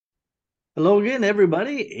Hello again,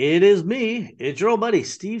 everybody. It is me. It's your old buddy,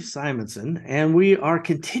 Steve Simonson, and we are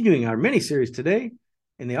continuing our mini series today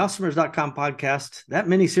in the Awesomers.com podcast. That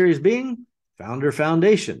mini series being Founder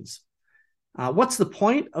Foundations. What's the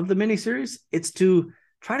point of the mini series? It's to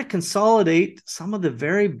try to consolidate some of the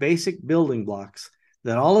very basic building blocks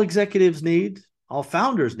that all executives need, all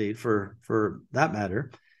founders need for that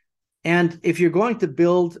matter. And if you're going to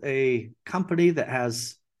build a company that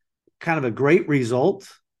has kind of a great result,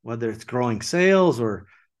 whether it's growing sales or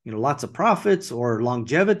lots of profits or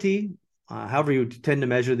longevity, however you tend to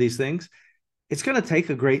measure these things, it's going to take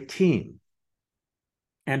a great team.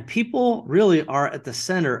 And people really are at the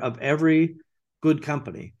center of every good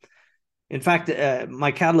company. In fact,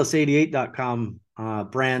 my Catalyst88.com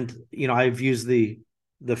brand, I've used the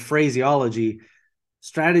phraseology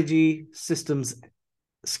strategy, systems,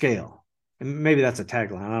 scale. And maybe that's a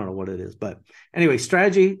tagline. I don't know what it is. But anyway,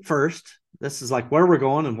 strategy first. This is like where we're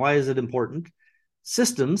going and why is it important.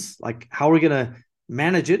 Systems, like how are we going to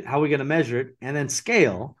manage it, how are we going to measure it, and then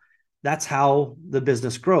scale. That's how the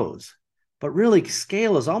business grows. But really,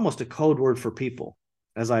 scale is almost a code word for people,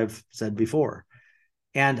 as I've said before.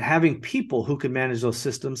 And having people who can manage those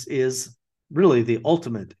systems is really the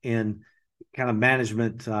ultimate in kind of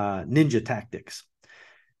management ninja tactics.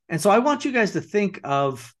 And so I want you guys to think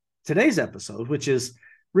of today's episode, which is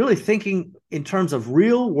really thinking in terms of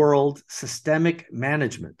real world systemic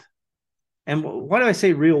management. And why do I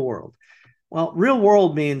say real world? Well, real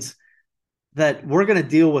world means that we're going to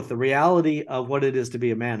deal with the reality of what it is to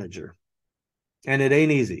be a manager. And it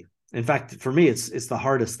ain't easy. In fact, for me, it's the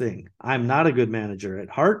hardest thing. I'm not a good manager at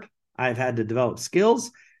heart. I've had to develop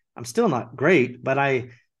skills. I'm still not great, but I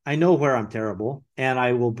know where I'm terrible, and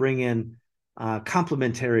I will bring in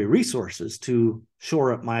complementary resources to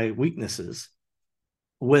shore up my weaknesses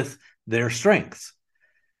with their strengths.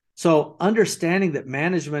 So understanding that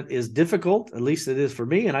management is difficult, at least it is for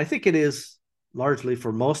me, and I think it is largely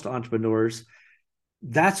for most entrepreneurs,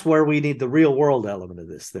 that's where we need the real world element of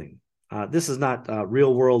this thing. This is not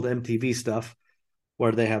real world MTV stuff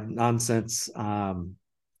where they have nonsense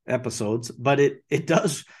episodes, but it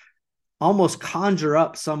does almost conjure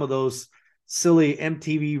up some of those silly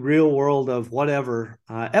MTV real world of whatever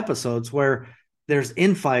episodes where there's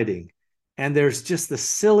infighting and there's just the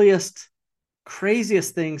silliest,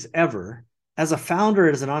 craziest things ever. As a founder,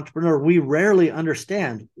 as an entrepreneur, we rarely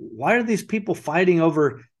understand why are these people fighting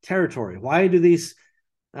over territory? Why do these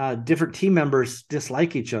different team members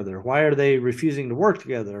dislike each other? Why are they refusing to work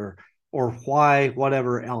together? Or why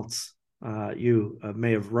whatever else you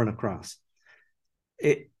may have run across.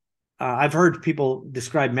 I've heard people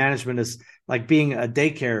describe management as like being a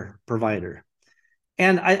daycare provider.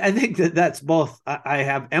 And I think that that's both. I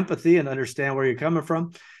have empathy and understand where you're coming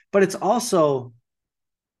from, but it's also,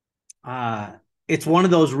 it's one of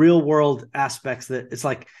those real world aspects that it's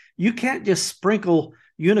like, you can't just sprinkle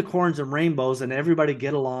unicorns and rainbows and everybody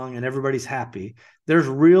get along and everybody's happy. There's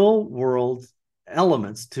real world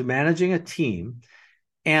elements to managing a team.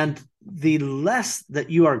 And the less that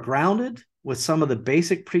you are grounded with some of the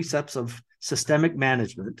basic precepts of systemic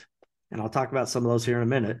management, and I'll talk about some of those here in a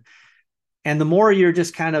minute, and the more you're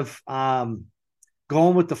just kind of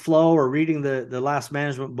going with the flow or reading the last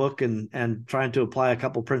management book and trying to apply a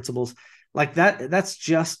couple principles like that, that's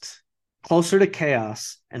just closer to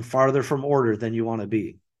chaos and farther from order than you want to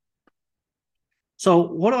be. So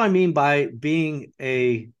what do I mean by being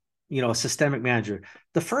a systemic manager?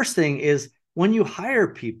 The first thing is when you hire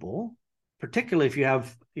people, particularly if you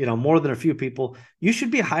have more than a few people, you should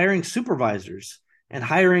be hiring supervisors and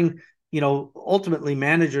hiring ultimately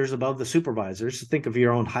managers above the supervisors. Think of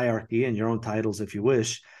your own hierarchy and your own titles if you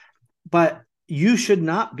wish, but you should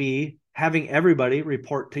not be having everybody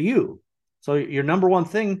report to you. So your number one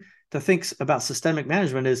thing to think about systemic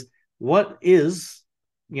management is, what is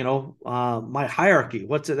my hierarchy?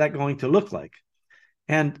 What's that going to look like?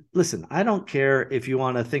 And listen, I don't care if you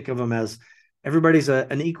want to think of them as everybody's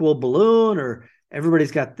an equal balloon or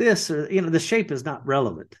everybody's got this, or the shape is not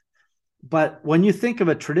relevant. But when you think of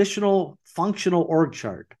a traditional functional org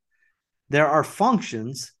chart, there are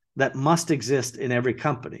functions that must exist in every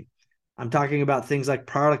company. I'm talking about things like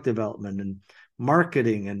product development and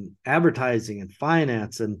marketing and advertising and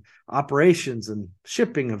finance and operations and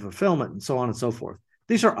shipping and fulfillment and so on and so forth.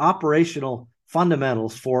 These are operational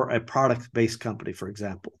fundamentals for a product-based company, for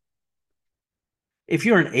example. If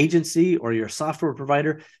you're an agency or you're a software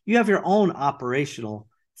provider, you have your own operational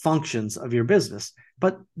functions of your business,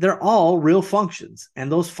 but they're all real functions,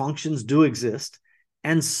 and those functions do exist,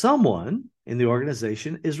 and someone in the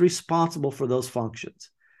organization is responsible for those functions.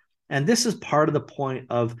 And this is part of the point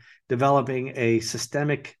of developing a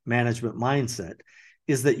systemic management mindset,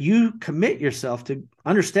 is that you commit yourself to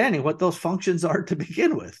understanding what those functions are to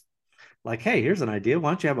begin with. Like, hey, here's an idea.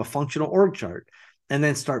 Why don't you have a functional org chart and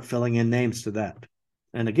then start filling in names to that?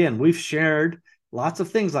 And again, we've shared lots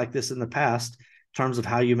of things like this in the past in terms of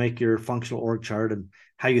how you make your functional org chart and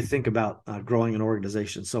how you think about growing an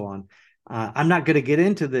organization, so on. I'm not going to get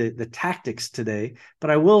into the tactics today,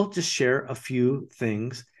 but I will just share a few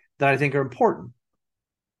things that I think are important.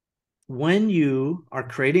 When you are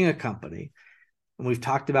creating a company, and we've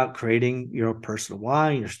talked about creating your personal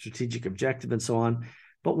why, your strategic objective, and so on,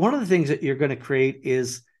 but one of the things that you're going to create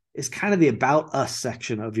is kind of the About Us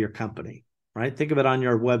section of your company, right? Think of it on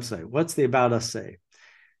your website. What's the About Us say?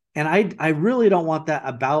 And I really don't want that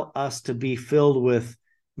About Us to be filled with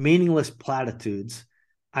meaningless platitudes.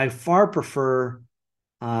 I far prefer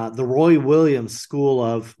the Roy Williams school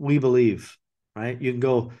of We Believe, right? You can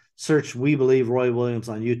go search We Believe Roy Williams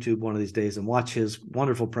on YouTube one of these days and watch his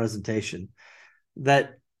wonderful presentation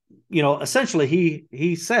that, essentially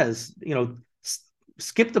he says,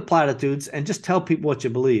 skip the platitudes and just tell people what you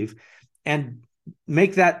believe and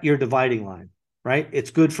make that your dividing line, right?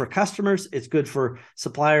 It's good for customers. It's good for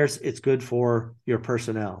suppliers. It's good for your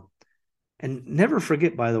personnel. And never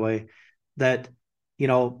forget, by the way, that,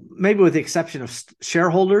 maybe with the exception of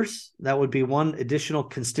shareholders, that would be one additional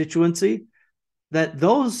constituency, that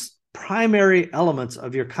those primary elements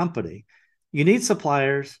of your company, you need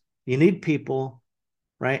suppliers, you need people,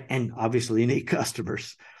 right? And obviously you need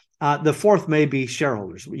customers. The fourth may be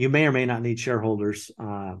shareholders. You may or may not need shareholders,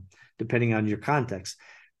 depending on your context.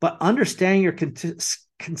 But understanding your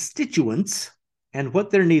constituents and what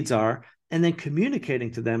their needs are, and then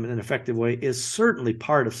communicating to them in an effective way is certainly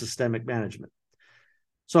part of systemic management.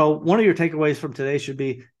 So one of your takeaways from today should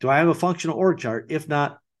be, do I have a functional org chart? If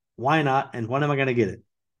not, why not? And when am I going to get it?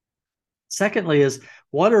 Secondly is,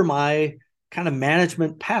 what are my kind of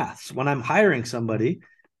management paths? When I'm hiring somebody,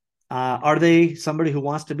 are they somebody who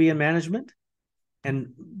wants to be in management?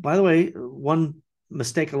 And by the way, one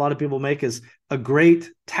mistake a lot of people make is a great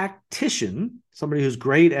tactician, somebody who's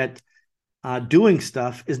great at doing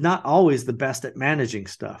stuff, is not always the best at managing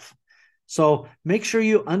stuff. So make sure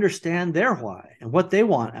you understand their why and what they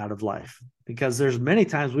want out of life, because there's many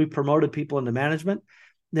times we promoted people into management.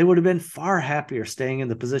 They would have been far happier staying in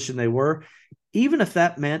the position they were, even if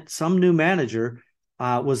that meant some new manager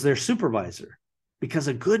was their supervisor, because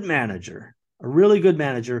a good manager, a really good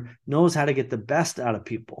manager, knows how to get the best out of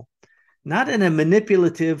people, not in a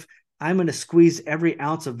manipulative, I'm going to squeeze every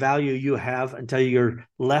ounce of value you have until you're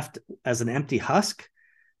left as an empty husk,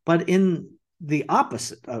 but in the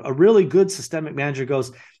opposite. A really good systemic manager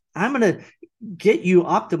goes, I'm going to get you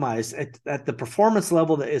optimized at the performance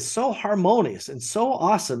level that is so harmonious and so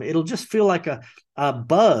awesome. It'll just feel like a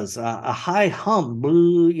buzz, a high hum,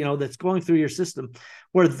 that's going through your system,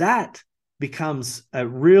 where that becomes a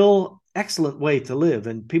real excellent way to live.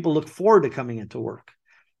 And people look forward to coming into work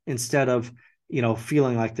instead of,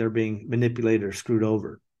 feeling like they're being manipulated or screwed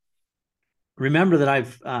over. Remember that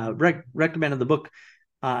I've recommended the book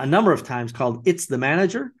a number of times called It's the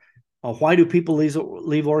Manager. Why do people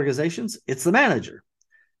leave organizations? It's the manager.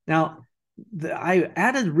 Now, I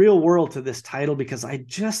added real world to this title because I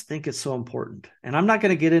just think it's so important. And I'm not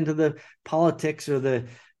going to get into the politics or the,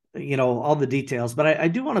 all the details, but I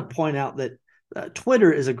do want to point out that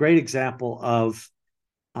Twitter is a great example of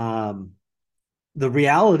the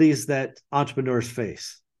realities that entrepreneurs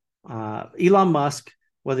face. Elon Musk,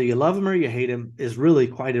 whether you love him or you hate him, is really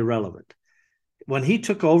quite irrelevant. When he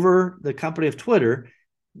took over the company of Twitter,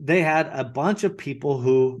 they had a bunch of people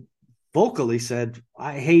who vocally said,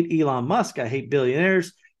 I hate Elon Musk. I hate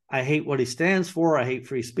billionaires. I hate what he stands for. I hate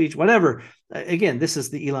free speech, whatever. Again, this is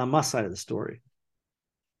the Elon Musk side of the story.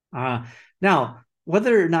 Now,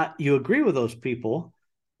 whether or not you agree with those people,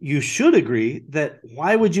 you should agree that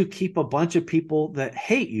why would you keep a bunch of people that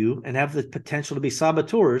hate you and have the potential to be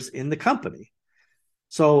saboteurs in the company?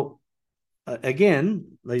 So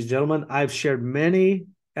again, ladies and gentlemen, I've shared many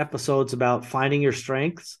episodes about finding your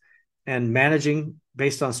strengths and managing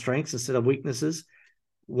based on strengths instead of weaknesses.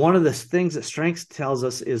 One of the things that strengths tells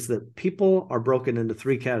us is that people are broken into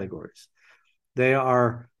three categories. They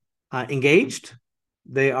are engaged,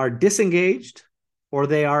 they are disengaged, or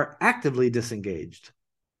they are actively disengaged,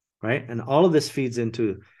 right? And all of this feeds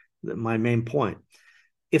into my main point.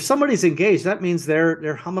 If somebody's engaged, that means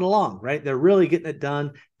they're humming along, right? They're really getting it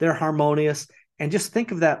done. They're harmonious. And just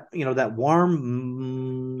think of that, that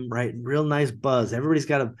warm, right, real nice buzz. Everybody's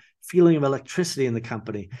got a feeling of electricity in the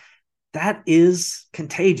company. That is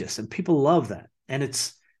contagious, and people love that. And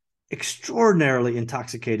it's extraordinarily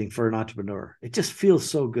intoxicating for an entrepreneur. It just feels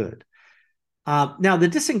so good. Now, the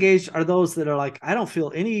disengaged are those that are like, I don't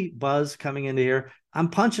feel any buzz coming into here. I'm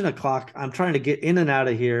punching a clock. I'm trying to get in and out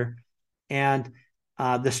of here. And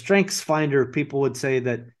the strengths finder people would say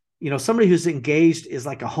that, somebody who's engaged is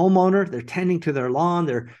like a homeowner. They're tending to their lawn.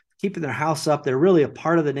 They're keeping their house up. They're really a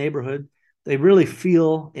part of the neighborhood. They really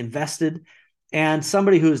feel invested. And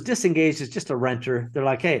somebody who's disengaged is just a renter. They're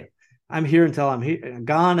like, hey, I'm here until I'm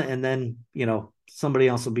gone. And then, somebody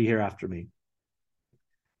else will be here after me.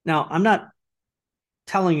 Now, I'm not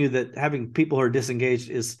telling you that having people who are disengaged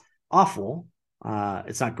is awful.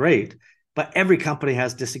 It's not great, but every company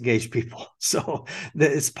has disengaged people. So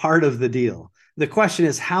it's part of the deal. The question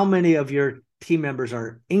is, how many of your team members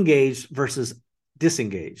are engaged versus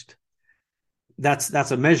disengaged?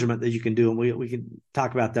 That's a measurement that you can do. And we can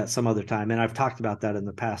talk about that some other time. And I've talked about that in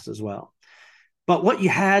the past as well. But what you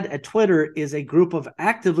had at Twitter is a group of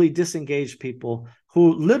actively disengaged people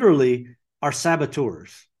who literally are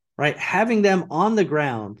saboteurs, right? Having them on the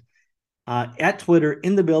ground at Twitter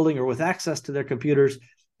in the building or with access to their computers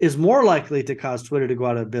is more likely to cause Twitter to go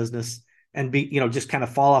out of business and be, just kind of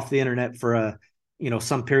fall off the internet for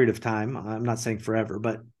some period of time. I'm not saying forever,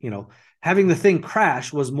 but, having the thing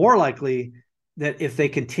crash was more likely that if they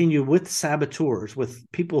continue with saboteurs, with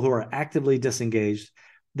people who are actively disengaged,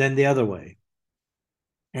 than the other way.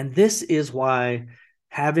 And this is why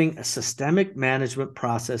having a systemic management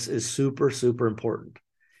process is super, super important.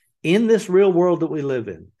 In this real world that we live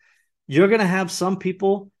in, you're going to have some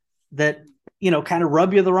people that, kind of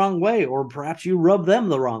rub you the wrong way, or perhaps you rub them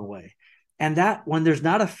the wrong way. And that when there's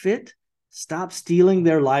not a fit, stop stealing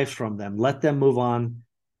their lives from them. Let them move on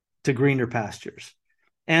to greener pastures.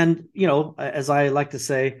 And, as I like to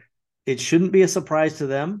say, it shouldn't be a surprise to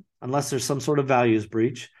them unless there's some sort of values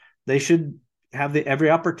breach. They should have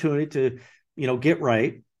every opportunity to, get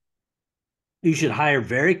right. You should hire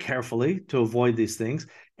very carefully to avoid these things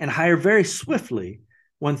and hire very swiftly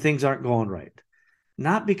when things aren't going right.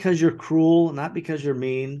 Not because you're cruel, not because you're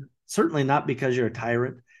mean, certainly not because you're a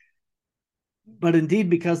tyrant, but indeed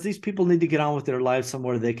because these people need to get on with their lives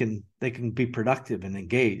somewhere they can be productive and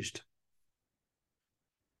engaged.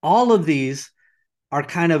 All of these are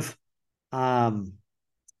kind of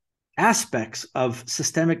aspects of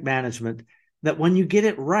systemic management that when you get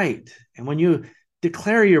it right and when you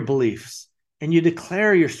declare your beliefs and you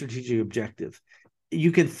declare your strategic objective,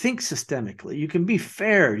 you can think systemically, you can be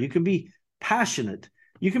fair, you can be passionate,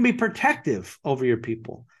 you can be protective over your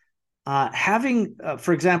people.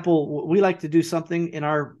 For example, we like to do something in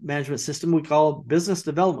our management system we call business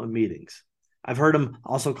development meetings. I've heard them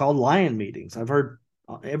also called lion meetings. I've heard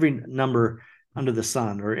every number under the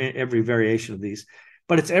sun or every variation of these,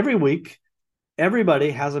 but it's every week. Everybody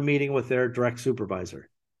has a meeting with their direct supervisor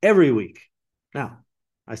every week. Now,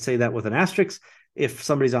 I say that with an asterisk. If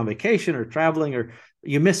somebody's on vacation or traveling or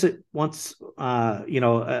you miss it once,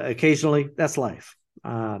 occasionally, that's life.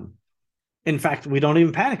 In fact, we don't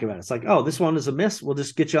even panic about it. It's like, oh, this one is a miss. We'll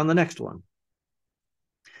just get you on the next one.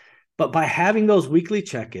 But by having those weekly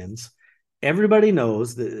check-ins, everybody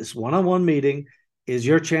knows that this one-on-one meeting is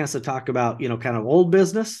your chance to talk about, kind of old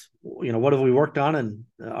business. What have we worked on and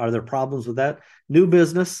are there problems with that? New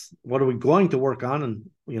business, what are we going to work on? And,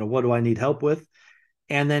 what do I need help with?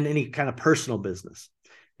 And then any kind of personal business.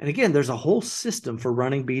 And again, there's a whole system for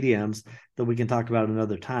running BDMs that we can talk about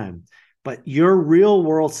another time. But your real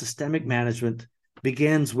world systemic management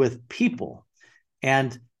begins with people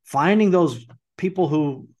and finding those people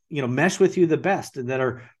who, mesh with you the best and that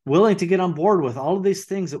are willing to get on board with all of these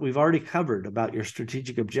things that we've already covered about your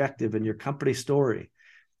strategic objective and your company story.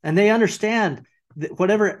 And they understand that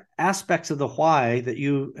whatever aspects of the why that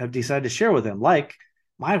you have decided to share with them, like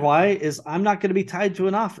my why is I'm not going to be tied to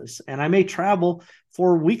an office and I may travel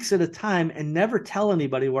for weeks at a time and never tell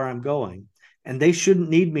anybody where I'm going. And they shouldn't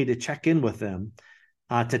need me to check in with them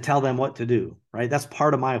to tell them what to do, right? That's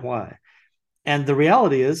part of my why. And the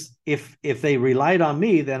reality is, if they relied on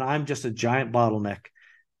me, then I'm just a giant bottleneck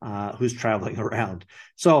who's traveling around.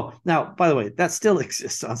 So now, by the way, that still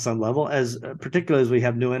exists on some level, as particularly as we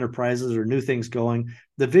have new enterprises or new things going.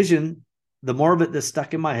 The vision, the more of it that's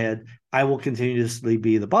stuck in my head, I will continuously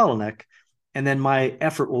be the bottleneck. And then my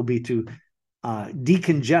effort will be to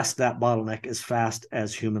decongest that bottleneck as fast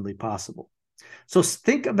as humanly possible. So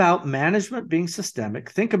think about management being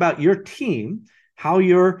systemic. Think about your team, how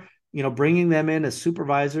you're, bringing them in as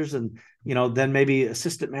supervisors and, then maybe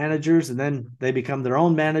assistant managers, and then they become their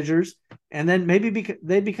own managers. And then maybe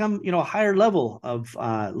they become, a higher level of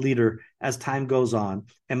leader as time goes on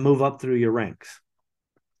and move up through your ranks.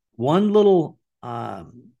 One little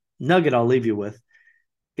nugget I'll leave you with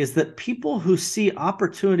is that people who see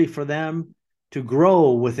opportunity for them to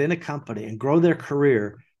grow within a company and grow their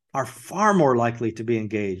career are far more likely to be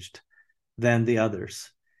engaged than the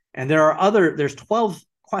others. And there's 12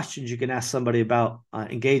 questions you can ask somebody about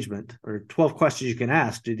engagement, or 12 questions you can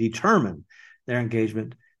ask to determine their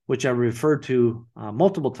engagement, which I referred to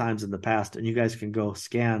multiple times in the past. And you guys can go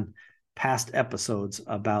scan past episodes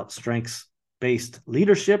about strengths-based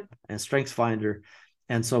leadership and StrengthsFinder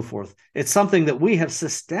and so forth. It's something that we have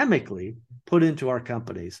systemically put into our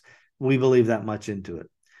companies. We believe that much into it.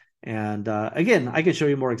 And again, I can show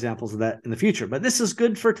you more examples of that in the future, but this is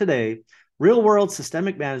good for today. Real world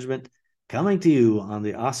systemic management coming to you on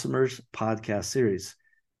the Awesomers podcast series.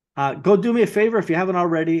 Go do me a favor if you haven't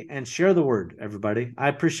already and share the word, everybody. I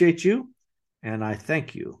appreciate you and I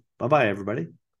thank you. Bye-bye, everybody.